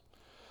hurts.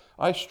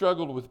 I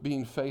struggled with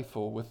being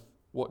faithful with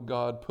what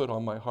God put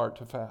on my heart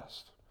to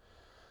fast.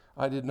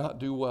 I did not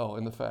do well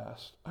in the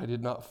fast. I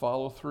did not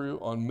follow through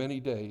on many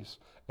days,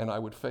 and I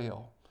would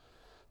fail.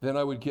 Then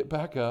I would get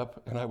back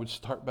up, and I would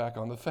start back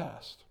on the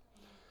fast.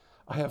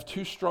 I have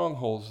 2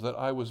 strongholds that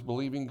I was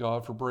believing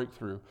God for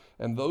breakthrough,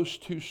 and those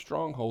 2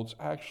 strongholds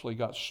actually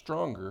got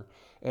stronger,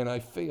 and I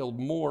failed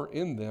more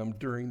in them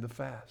during the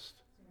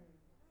fast.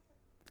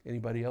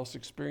 Anybody else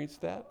experience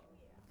that?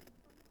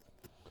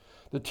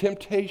 The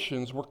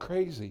temptations were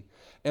crazy,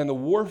 and the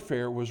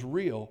warfare was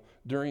real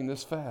during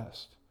this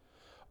fast.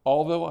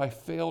 Although I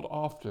failed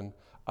often,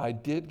 I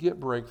did get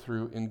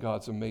breakthrough in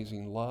God's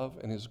amazing love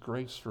and His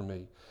grace for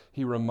me.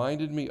 He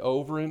reminded me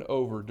over and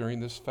over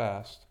during this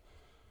fast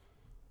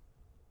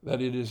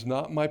that it is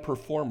not my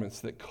performance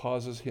that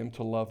causes Him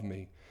to love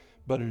me,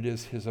 but it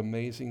is His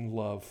amazing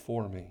love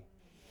for me.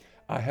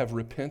 I have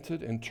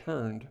repented and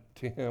turned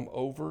to Him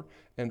over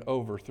and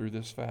over through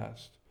this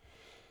fast.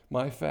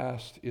 My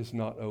fast is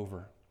not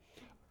over.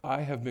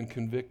 I have been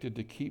convicted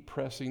to keep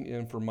pressing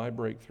in for my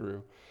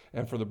breakthrough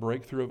and for the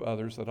breakthrough of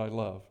others that I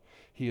love.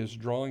 He is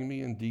drawing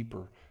me in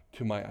deeper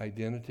to my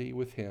identity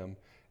with Him,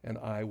 and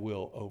I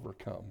will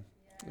overcome.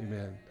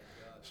 Amen.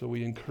 So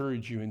we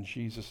encourage you in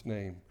Jesus'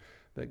 name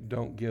that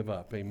don't give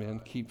up. Amen.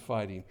 Keep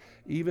fighting.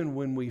 Even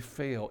when we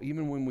fail,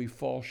 even when we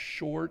fall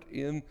short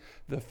in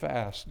the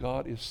fast,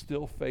 God is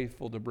still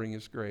faithful to bring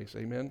His grace.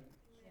 Amen.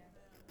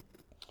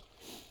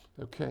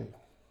 Okay.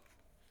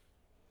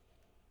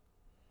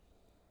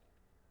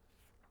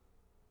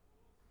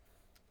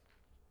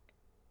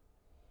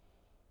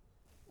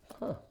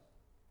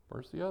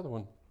 Where's the other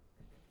one?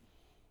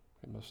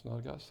 He must not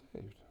have got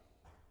saved.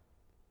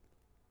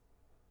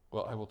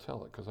 Well, I will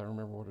tell it because I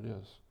remember what it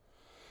is.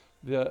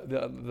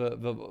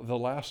 The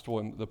last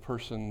one, the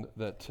person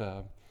that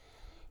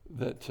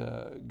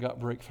got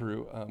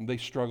breakthrough, they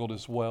struggled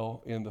as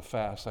well in the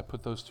fast. I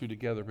put those two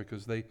together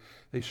because they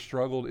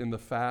struggled in the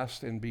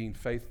fast and being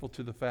faithful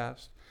to the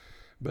fast.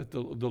 But the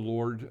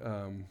Lord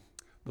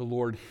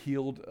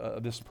healed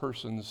this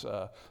person's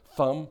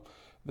thumb.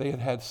 They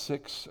had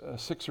six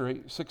or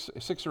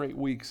eight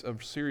weeks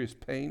of serious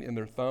pain in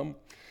their thumb,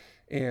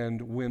 and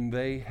when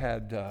they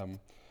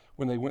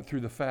went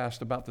through the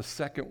fast, about the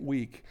second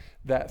week,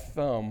 that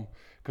thumb,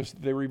 because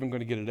they were even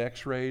going to get it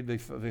X-rayed. They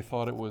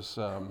thought it was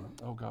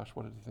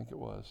what did they think it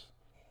was?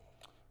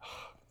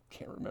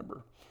 Can't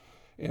remember.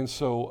 And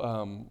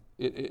so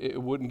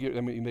it wouldn't get.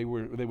 I mean, they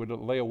would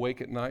lay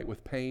awake at night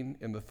with pain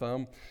in the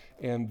thumb,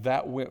 and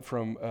that went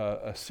from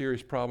a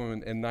serious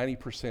problem and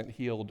 90%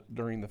 healed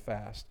during the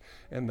fast.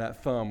 And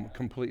that thumb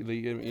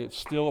completely. It's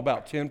still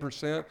about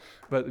 10%,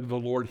 but the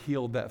Lord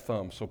healed that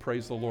thumb. So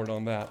praise the Lord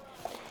on that.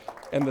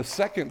 And the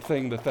second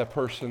thing that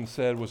person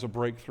said was a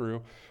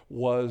breakthrough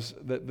was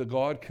that the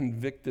God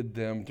convicted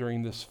them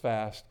during this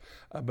fast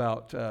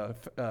about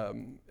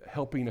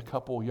helping a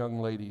couple young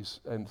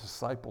ladies and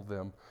disciple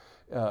them.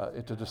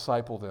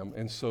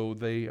 And so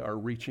they are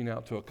reaching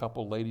out to a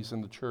couple ladies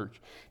in the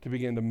church to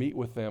begin to meet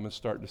with them and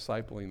start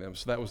discipling them.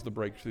 So that was the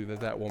breakthrough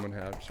that woman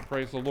had. So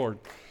praise the Lord.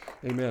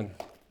 Amen.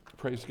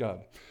 Praise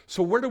God.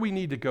 So where do we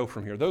need to go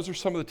from here? Those are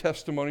some of the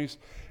testimonies.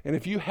 And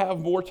if you have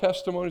more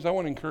testimonies, I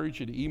want to encourage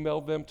you to email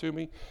them to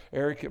me,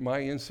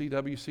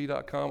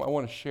 eric@myncwc.com. I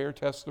want to share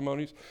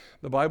testimonies.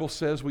 The Bible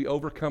says we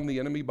overcome the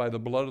enemy by the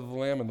blood of the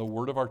Lamb and the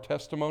word of our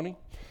testimony,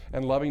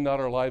 and loving not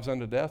our lives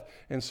unto death.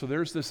 And so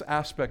there's this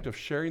aspect of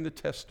sharing the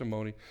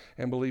testimony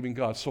and believing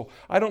God. So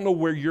I don't know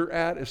where you're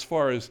at as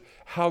far as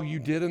how you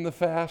did in the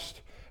fast,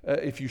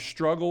 if you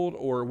struggled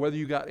or whether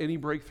you got any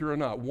breakthrough or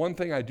not. One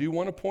thing I do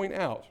want to point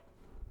out,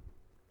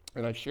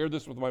 and I shared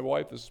this with my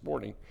wife this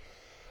morning,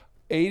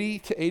 80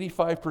 to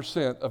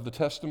 85% of the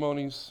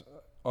testimonies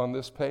on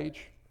this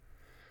page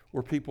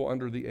were people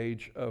under the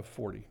age of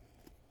 40.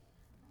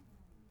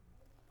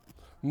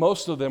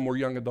 Most of them were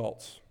young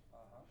adults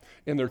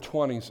in their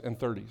 20s and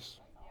 30s.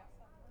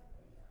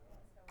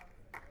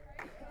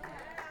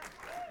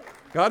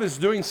 God is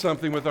doing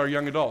something with our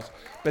young adults.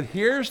 But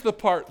here's the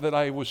part that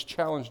I was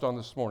challenged on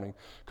this morning,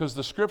 because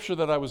the scripture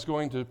that I was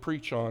going to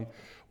preach on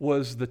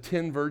was the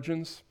 10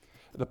 virgins.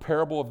 The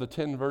parable of the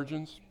 10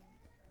 virgins.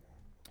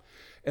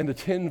 And the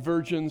 10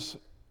 virgins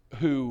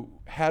who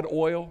had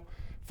oil,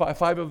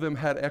 five of them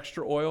had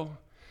extra oil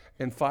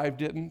and 5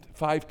 didn't.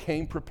 5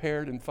 came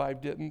prepared and 5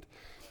 didn't.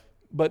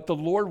 But the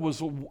Lord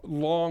was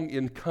long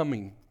in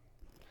coming,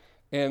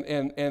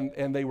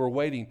 and they were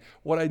waiting.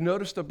 What I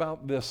noticed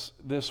about this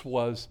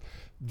was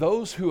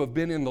those who have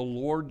been in the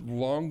Lord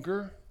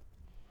longer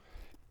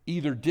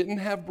either didn't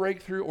have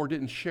breakthrough or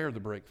didn't share the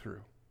breakthrough.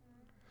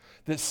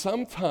 That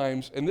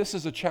sometimes, and this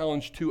is a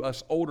challenge to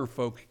us older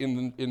folk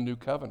in New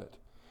Covenant,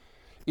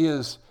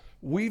 is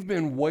we've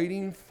been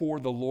waiting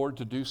for the Lord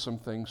to do some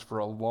things for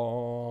a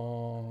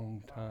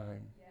long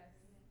time. Yes.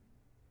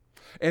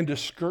 And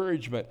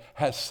discouragement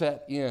has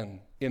set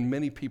in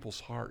many people's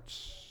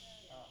hearts.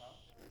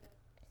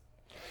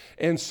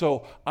 And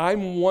so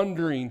I'm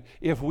wondering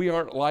if we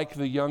aren't like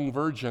the young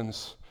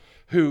virgins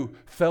who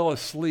fell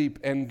asleep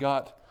and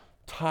got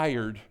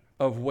tired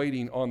of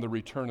waiting on the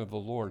return of the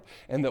Lord,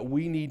 and that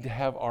we need to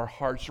have our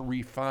hearts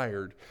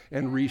refired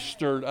and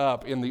restirred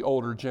up in the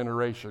older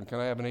generation.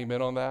 Can I have an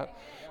amen on that?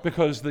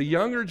 Because the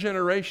younger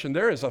generation,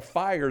 there is a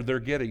fire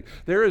they're getting.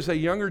 There is a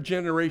younger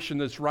generation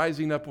that's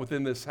rising up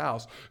within this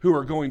house who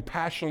are going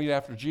passionately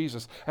after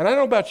Jesus. And I don't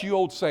know about you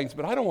old saints,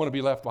 but I don't want to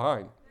be left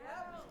behind.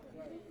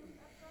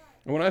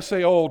 And when I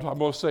say old, I'm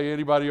going to say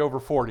anybody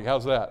over 40.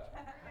 How's that?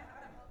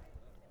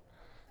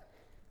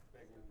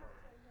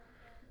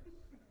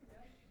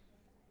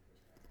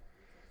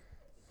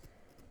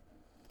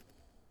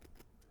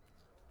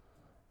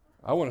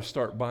 I want to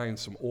start buying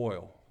some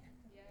oil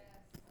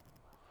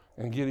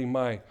and getting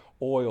my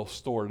oil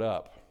stored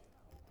up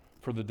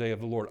for the day of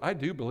the Lord. I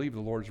do believe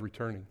the Lord's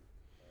returning.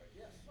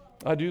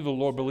 I do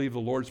believe the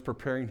Lord's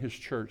preparing His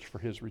church for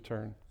His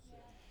return.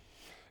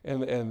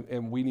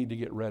 And we need to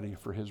get ready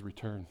for His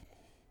return.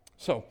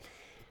 So,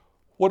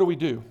 what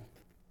do?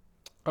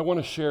 I want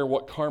to share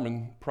what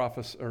Carmen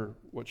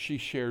what she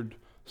shared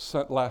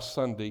last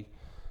Sunday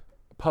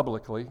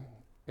publicly.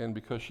 And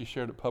because she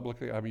shared it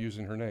publicly, I'm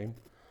using her name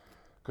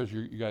because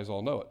you guys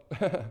all know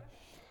it.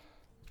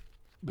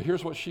 But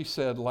here's what she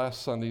said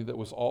last Sunday that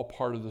was all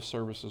part of the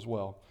service as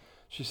well.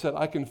 She said,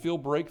 I can feel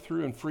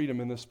breakthrough and freedom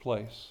in this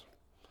place.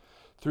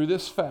 Through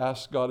this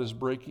fast, God is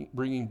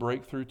bringing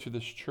breakthrough to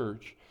this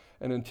church.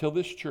 And until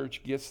this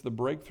church gets the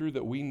breakthrough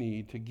that we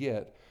need to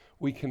get,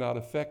 we cannot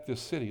affect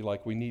this city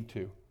like we need to.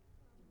 You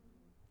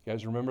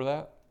guys remember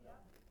that? Yeah.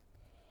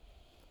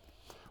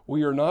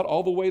 We are not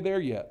all the way there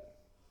yet.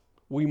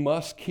 We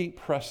must keep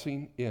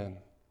pressing in.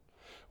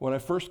 When I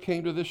first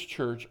came to this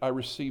church, I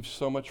received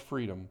so much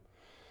freedom.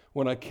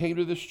 When I came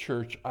to this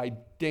church, I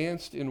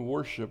danced in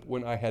worship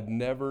when I had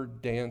never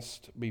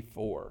danced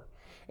before.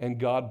 And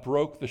God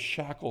broke the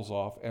shackles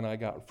off and I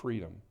got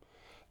freedom.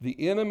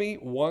 The enemy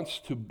wants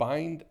to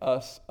bind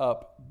us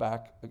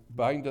back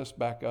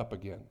up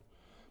again,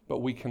 but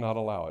we cannot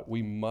allow it.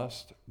 We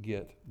must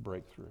get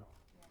breakthrough.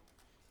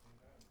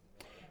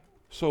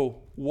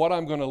 So what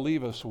I'm going to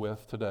leave us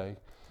with today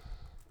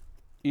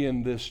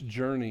in this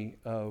journey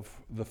of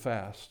the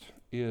fast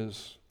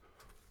is,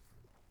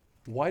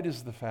 why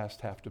does the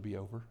fast have to be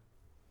over?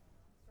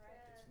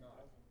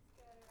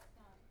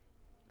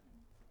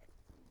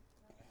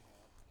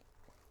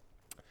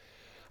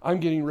 I'm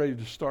getting ready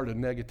to start a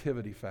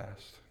negativity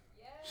fast.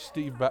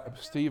 Steve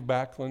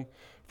Backlund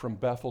from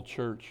Bethel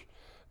Church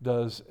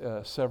does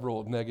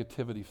several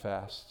negativity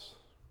fasts.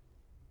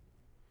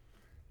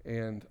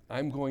 And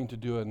I'm going to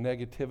do a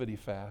negativity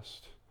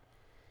fast.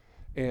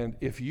 And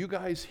if you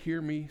guys hear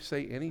me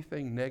say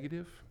anything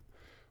negative,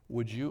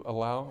 would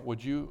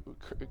you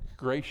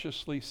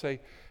graciously say,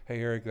 hey,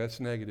 Eric,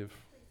 that's negative?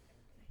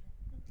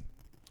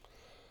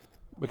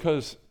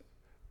 Because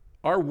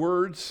our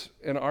words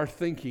and our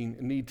thinking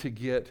need to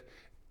get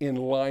in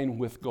line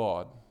with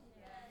God.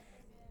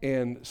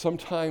 And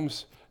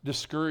sometimes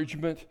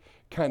discouragement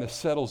kind of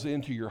settles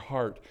into your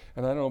heart.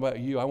 And I don't know about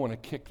you, I want to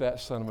kick that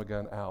son of a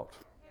gun out.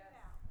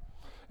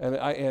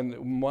 And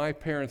my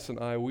parents and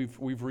I,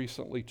 we've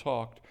recently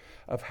talked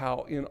of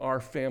how in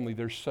our family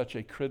there's such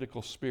a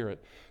critical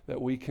spirit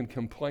that we can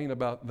complain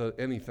about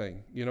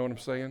anything. You know what I'm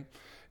saying?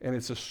 And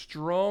it's a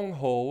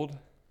stronghold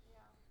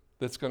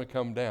that's going to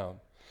come down.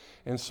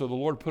 And so the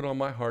Lord put on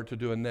my heart to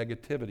do a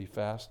negativity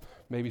fast.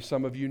 Maybe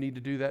some of you need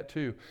to do that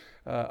too.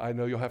 I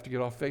know you'll have to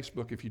get off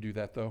Facebook if you do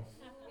that, though.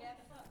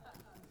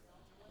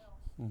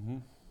 Mm-hmm.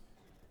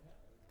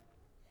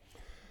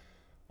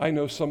 I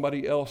know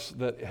somebody else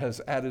that has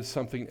added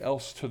something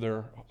else to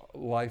their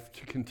life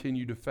to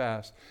continue to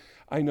fast.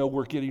 I know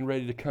we're getting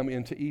ready to come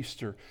into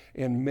Easter,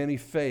 and many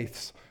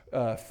faiths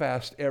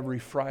fast every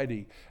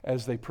Friday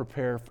as they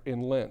prepare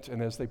in Lent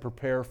and as they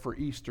prepare for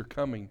Easter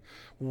coming.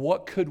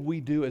 What could we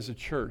do as a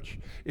church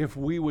if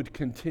we would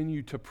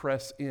continue to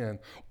press in,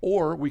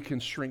 or we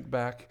can shrink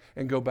back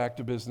and go back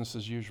to business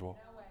as usual?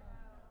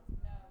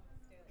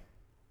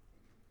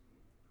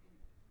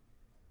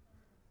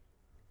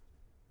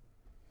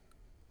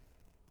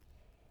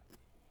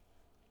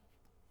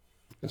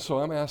 And so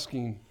I'm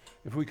asking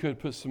if we could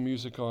put some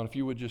music on, if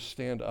you would just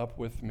stand up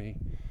with me.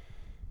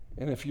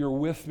 And if you're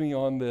with me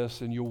on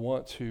this and you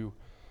want to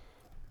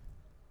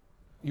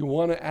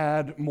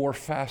add more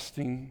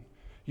fasting,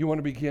 you want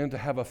to begin to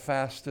have a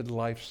fasted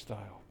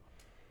lifestyle.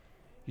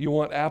 You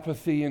want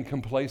apathy and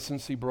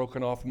complacency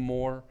broken off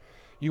more.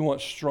 You want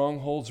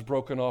strongholds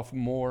broken off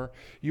more.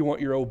 You want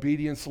your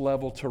obedience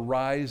level to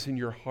rise in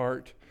your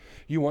heart.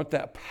 You want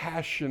that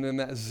passion and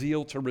that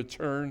zeal to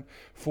return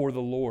for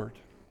the Lord.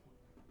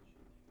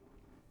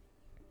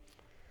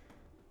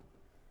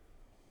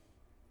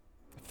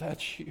 If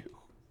that's you,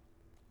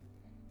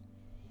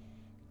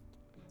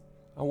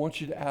 I want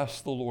you to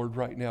ask the Lord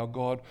right now,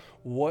 God,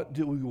 what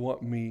do you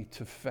want me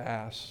to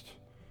fast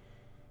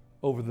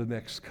over the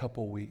next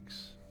couple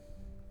weeks?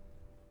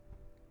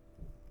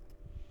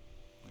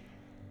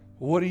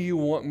 What do you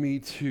want me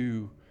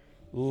to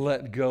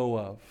let go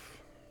of?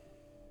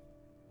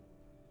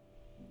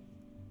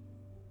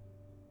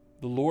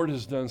 The Lord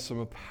has done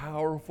some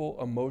powerful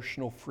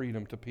emotional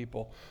freedom to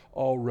people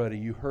already.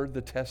 You heard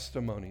the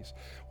testimonies.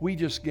 We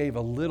just gave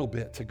a little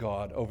bit to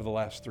God over the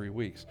last 3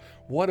 weeks.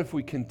 What if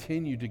we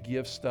continue to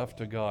give stuff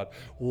to God?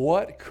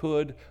 What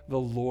could the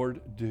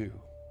Lord do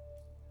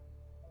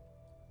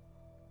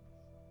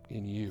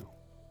in you?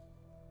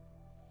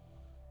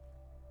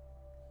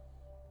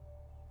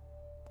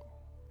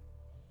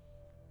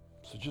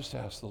 So just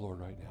ask the Lord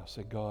right now.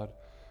 Say, God,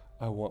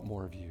 I want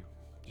more of you.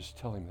 Just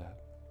tell him that.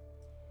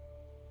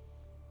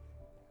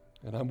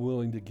 And I'm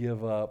willing to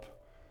give up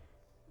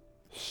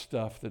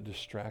stuff that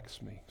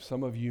distracts me.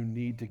 Some of you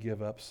need to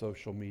give up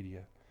social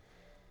media.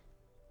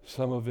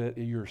 Some of it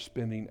you're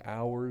spending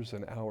hours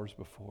and hours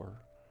before,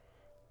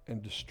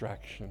 and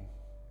distraction.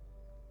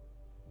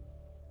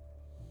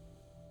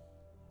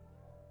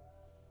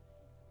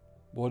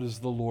 What is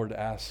the Lord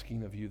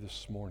asking of you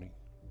this morning?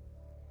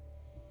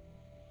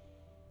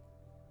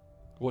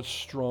 What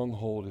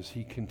stronghold is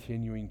He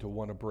continuing to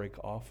want to break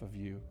off of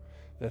you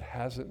that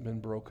hasn't been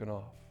broken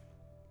off?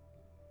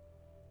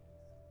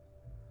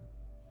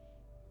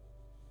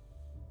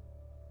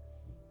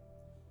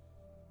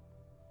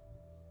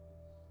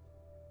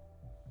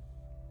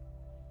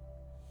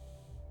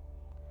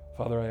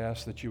 Father, I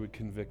ask that you would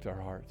convict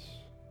our hearts.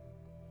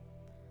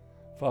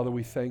 Father,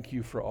 we thank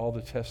you for all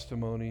the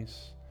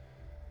testimonies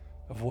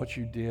of what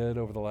you did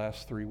over the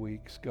last 3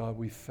 weeks. God,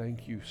 we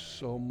thank you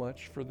so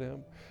much for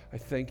them. I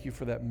thank you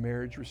for that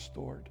marriage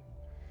restored.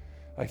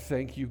 I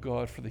thank you,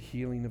 God, for the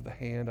healing of the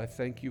hand. I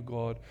thank you,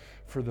 God,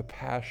 for the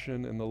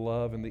passion and the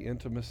love and the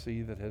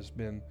intimacy that has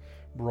been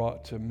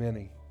brought to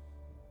many.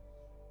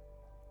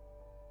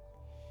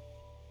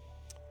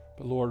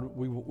 But Lord,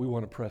 we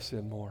want to press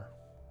in more.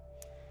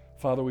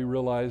 Father, we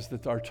realize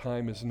that our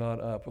time is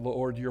not up.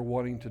 Lord, you're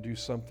wanting to do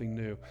something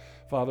new.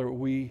 Father,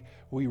 we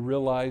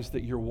realize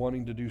that you're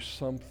wanting to do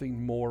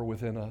something more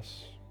within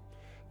us.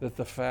 That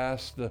the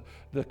fast,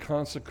 the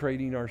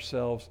consecrating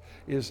ourselves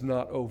is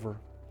not over.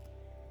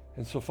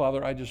 And so,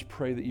 Father, I just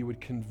pray that you would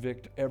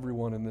convict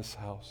everyone in this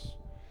house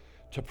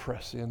to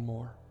press in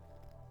more,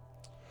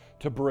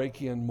 to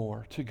break in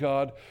more, to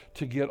God,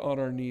 to get on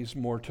our knees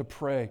more, to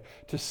pray,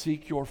 to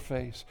seek your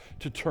face,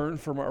 to turn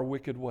from our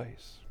wicked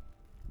ways.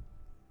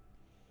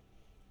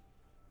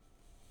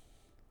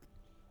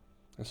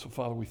 And so,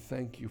 Father, we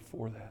thank you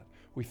for that.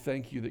 We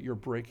thank you that you're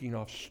breaking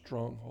off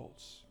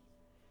strongholds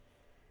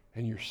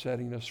and you're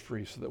setting us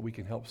free so that we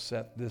can help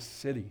set this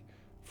city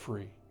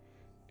free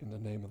in the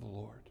name of the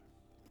Lord.